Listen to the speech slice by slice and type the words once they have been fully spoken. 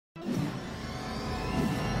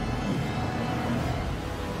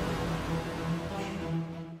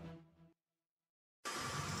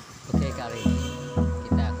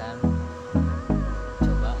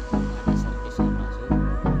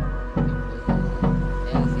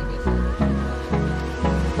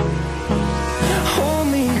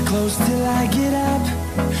close till I get up.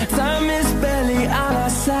 Time is barely on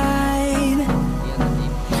our side.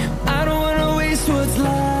 I don't wanna waste what's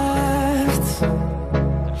left.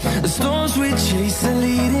 The storms we chase are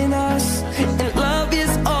leading us, and love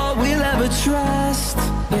is all we'll ever trust.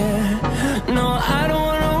 Yeah, no, I don't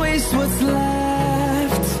wanna waste what's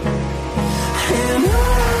left. And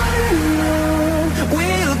on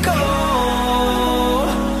we'll go,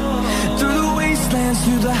 through the wastelands,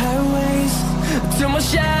 through the highways, till my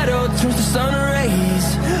shadow turns to sun rays.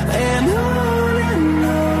 And on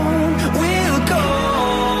we'll go,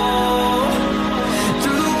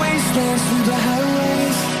 through the wastelands, through the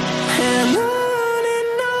highways, and on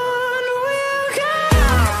we'll go.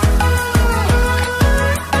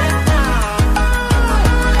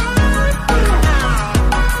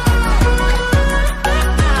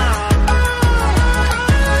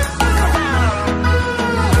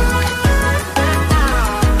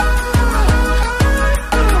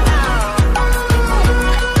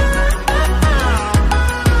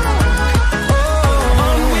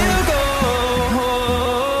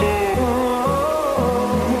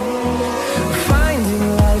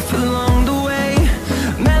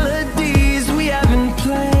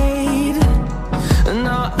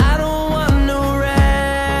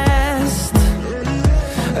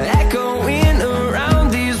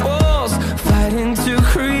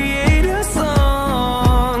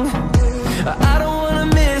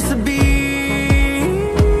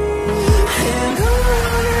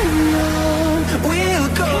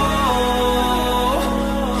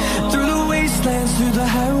 Through the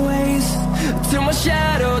highways, till my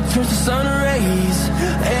shadow turns to sun rays.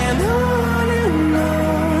 And on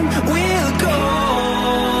we'll go,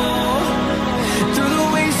 through the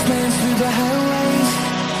wastelands, through the highways,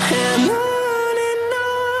 and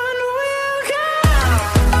on we'll go.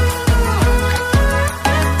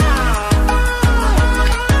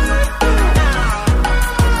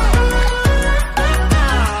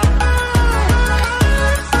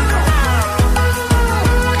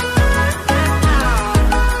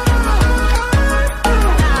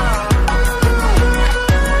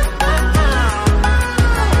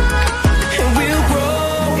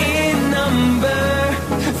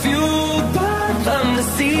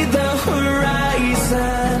 See the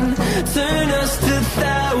horizon, turn us to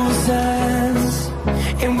thousands,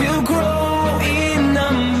 and we'll grow in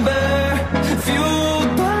number, fueled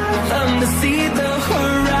by them to see the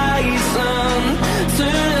horizon,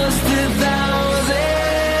 turn us to thousands.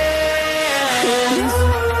 And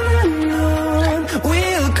on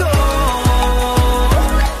we'll go,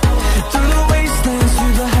 through the wastelands,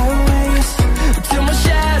 through the highways, till my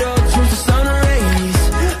shadow turns to sun rays.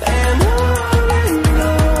 And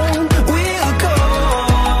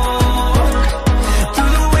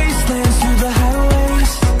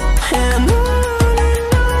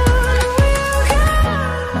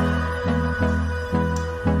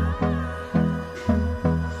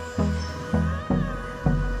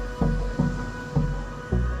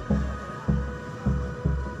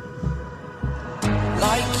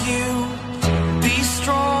like you, be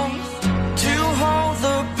strong to hold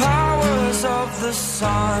the powers of the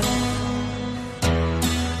sun.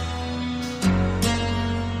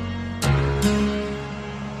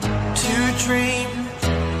 To dream,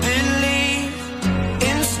 believe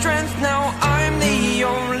in strength. Now I'm the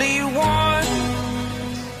only one,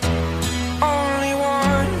 only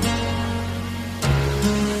one.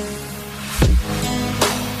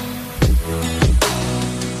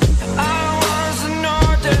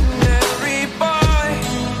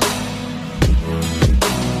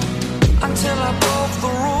 Until I broke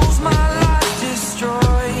the rules, my life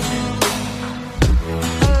destroyed.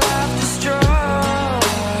 My life destroyed.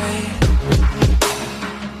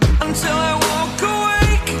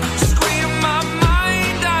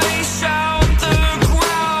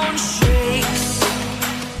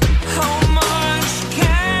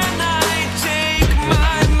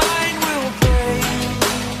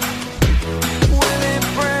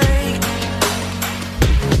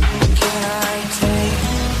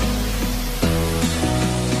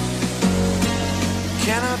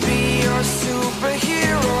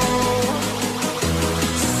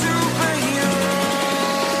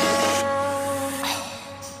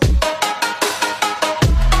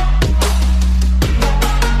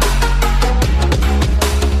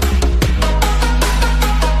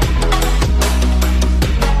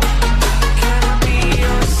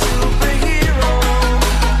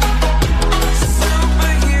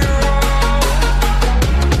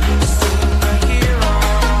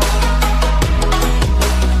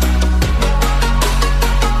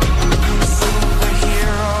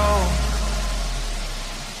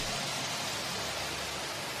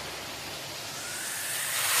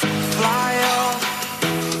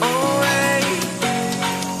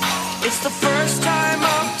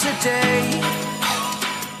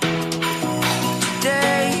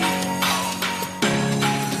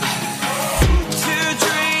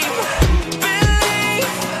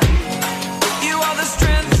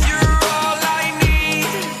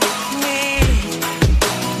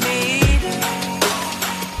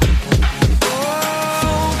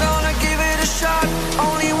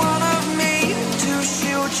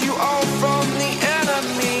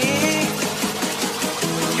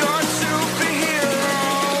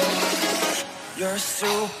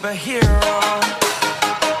 superhero.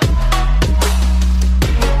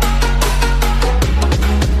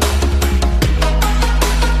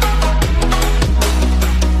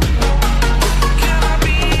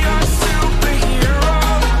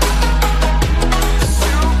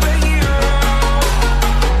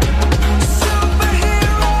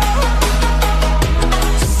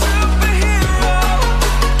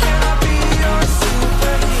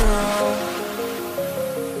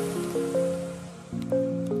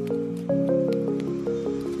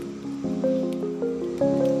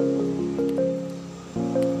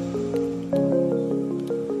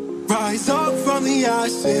 Rise up from the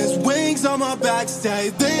ashes, wings on my back, stay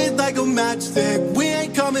lit like a matchstick. We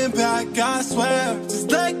ain't coming back, I swear. Just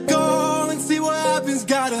let go and see what happens.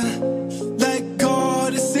 Gotta let go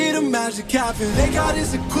to see the magic happen. They got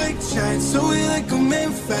us a quick change, so we like them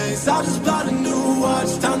in phase. I just bought a new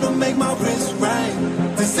watch, time to make my wrist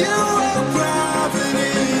ring. The zero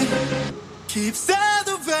gravity keeps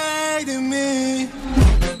elevating me.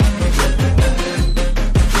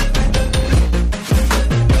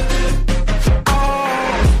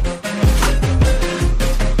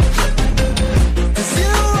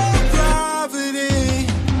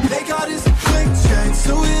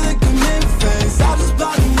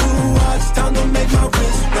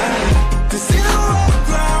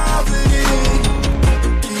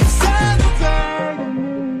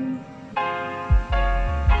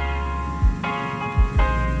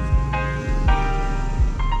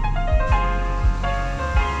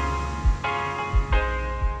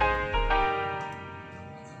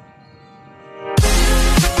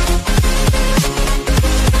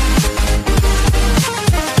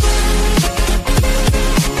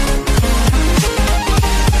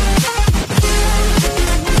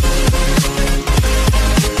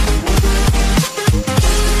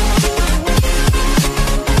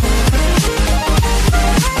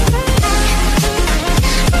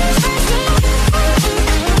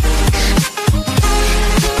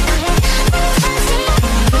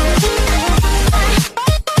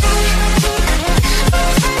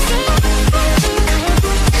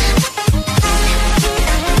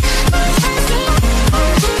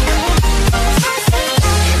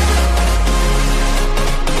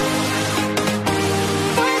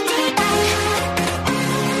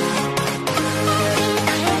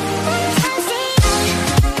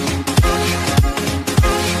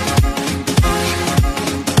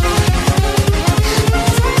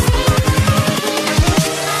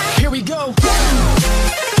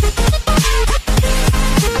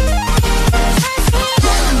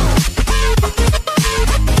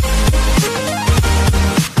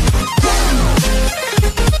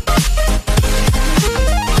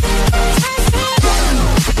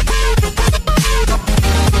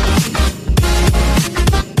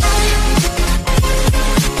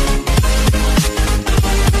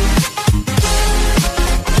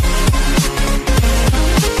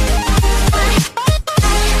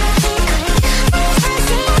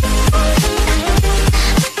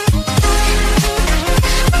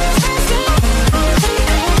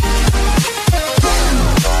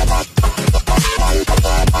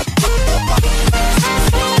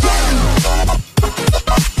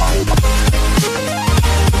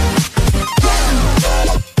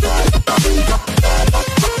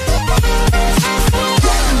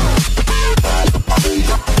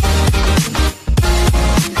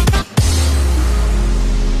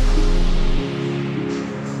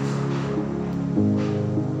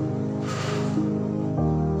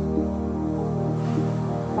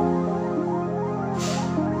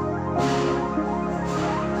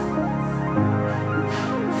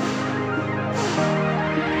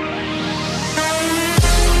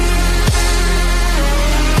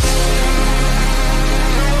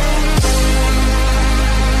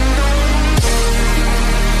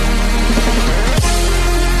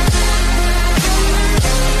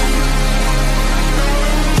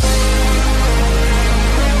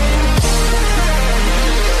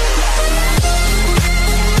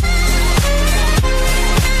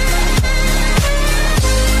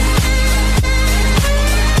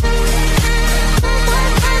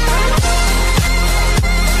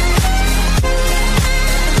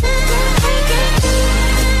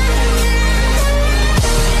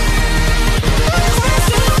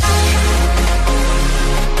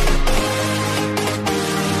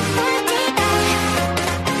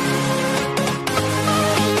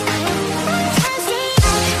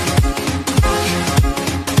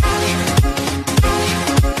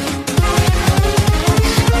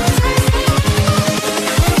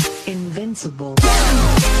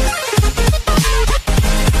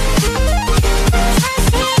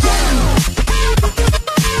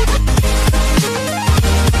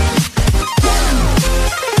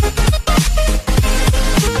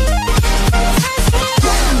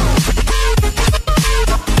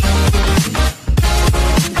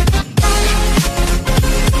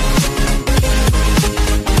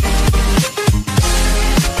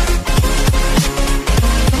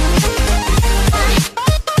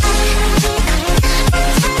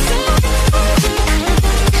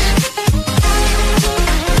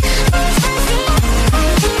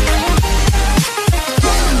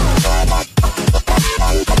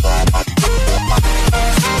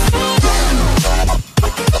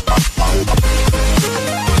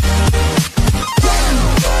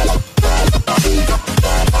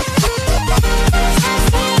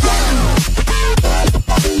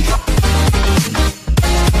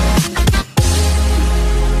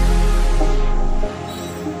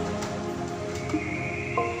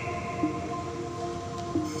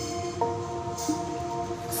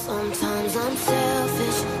 Sometimes I'm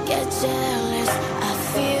selfish, get jealous. I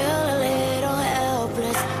feel a little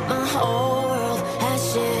helpless. My whole world has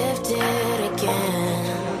shifted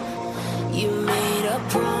again. You made a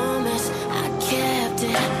promise, I kept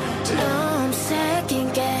it. Now I'm second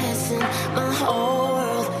guessing. My whole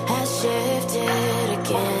world has shifted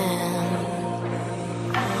again.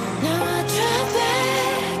 Now I drive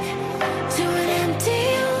back to an empty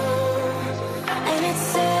room, and it's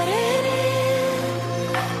setting in.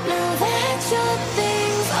 Now that your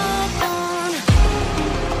things are gone,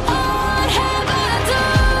 what have I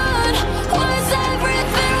done? Was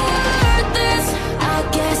everything worth this? I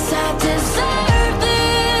guess I deserve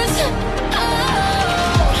this.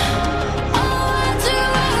 I do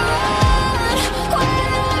run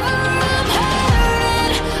whenever I'm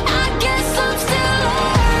hurting. I guess I'm still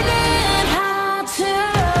learning how to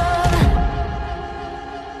run.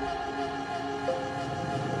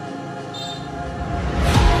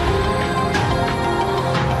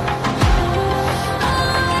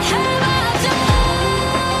 What have I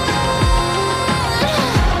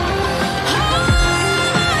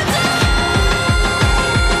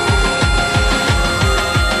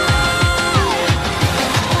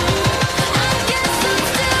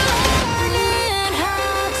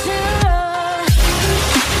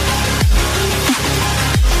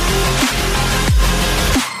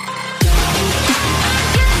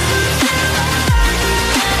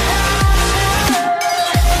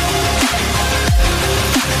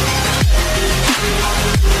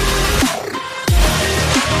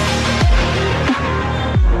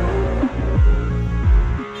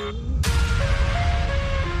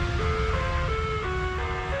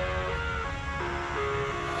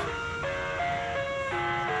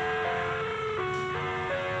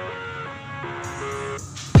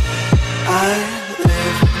I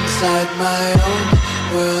live inside my own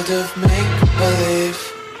world of make-believe.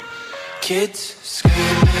 Kids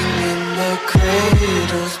screaming in their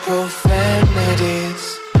cradles, profanities.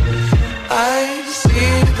 I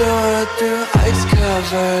see the world through ice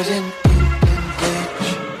covered in ink and bleach.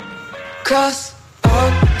 Cross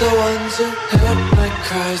out the ones who heard my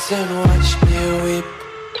cries and watch me weep.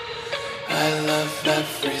 I love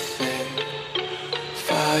everything.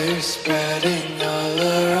 Fire spreading all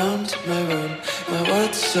around my room. My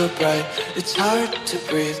world's so bright, it's hard to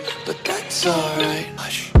breathe, but that's alright.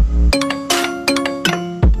 Hush.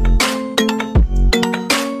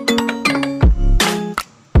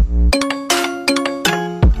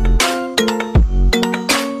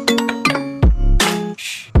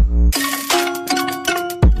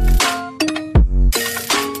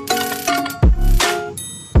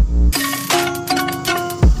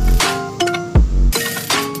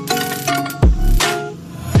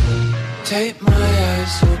 Take my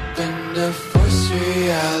eyes open to force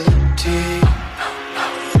reality.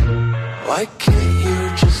 Why can't you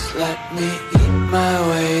just let me eat my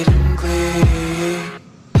weight in glee?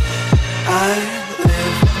 I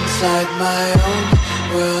live inside my own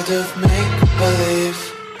world of make-believe.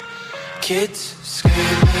 Kids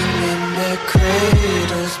screaming in their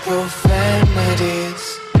cradles, profanities.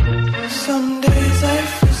 Some days I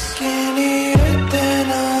feel skinnier than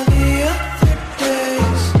all the other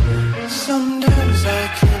days. Sometimes I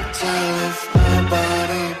can't tell if my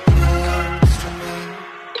body belongs to me.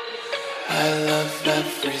 I love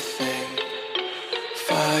everything.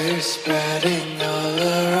 Fire spreading all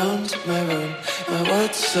around my room. My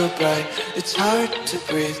world's so bright, it's hard to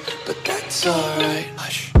breathe, but that's alright.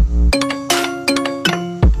 Hush.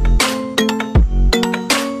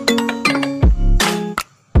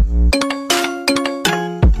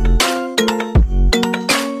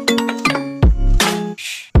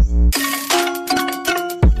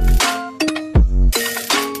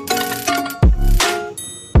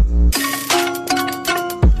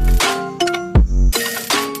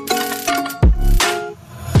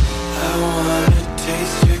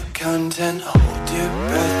 Content, hold your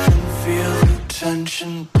breath and feel the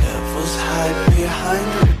tension. Devils hide behind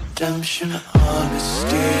redemption.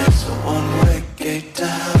 Honesty is a one-way gate to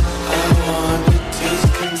hell. I wanna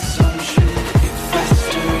taste consumption. Eat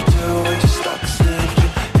faster to waste oxygen.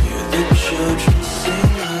 Hear the children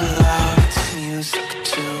sing aloud. It's music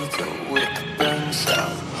till the wick burns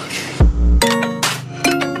out.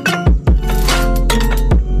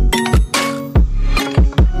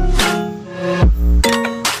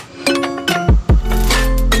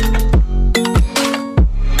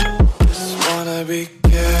 Be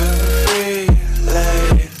carefree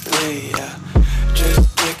lately, yeah. Just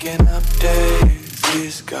picking up days.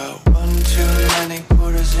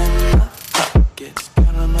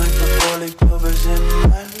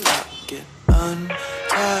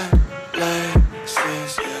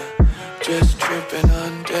 just tripping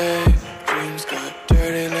on daydreams. Got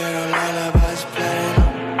dirty little lullabies playing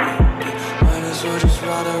on repeat. Might as well just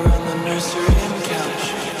ride around the nursery and couch.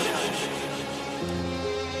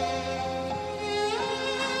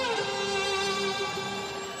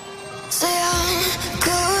 Say I'm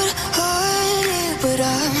good-hearted, but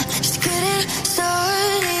I'm just getting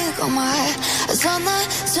started. Got my eyes on the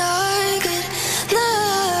target.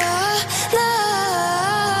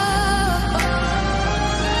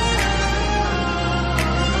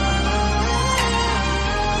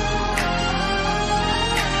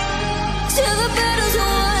 Till the battle's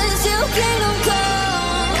won, till kingdom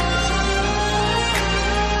come.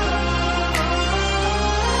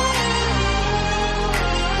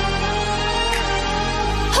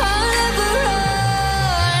 I'll never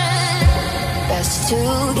run. Best to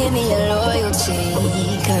give me your loyalty,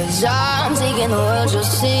 'cause I'm taking the world, you'll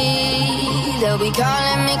see. They'll be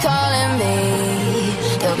calling me,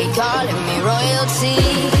 they'll be calling me royalty.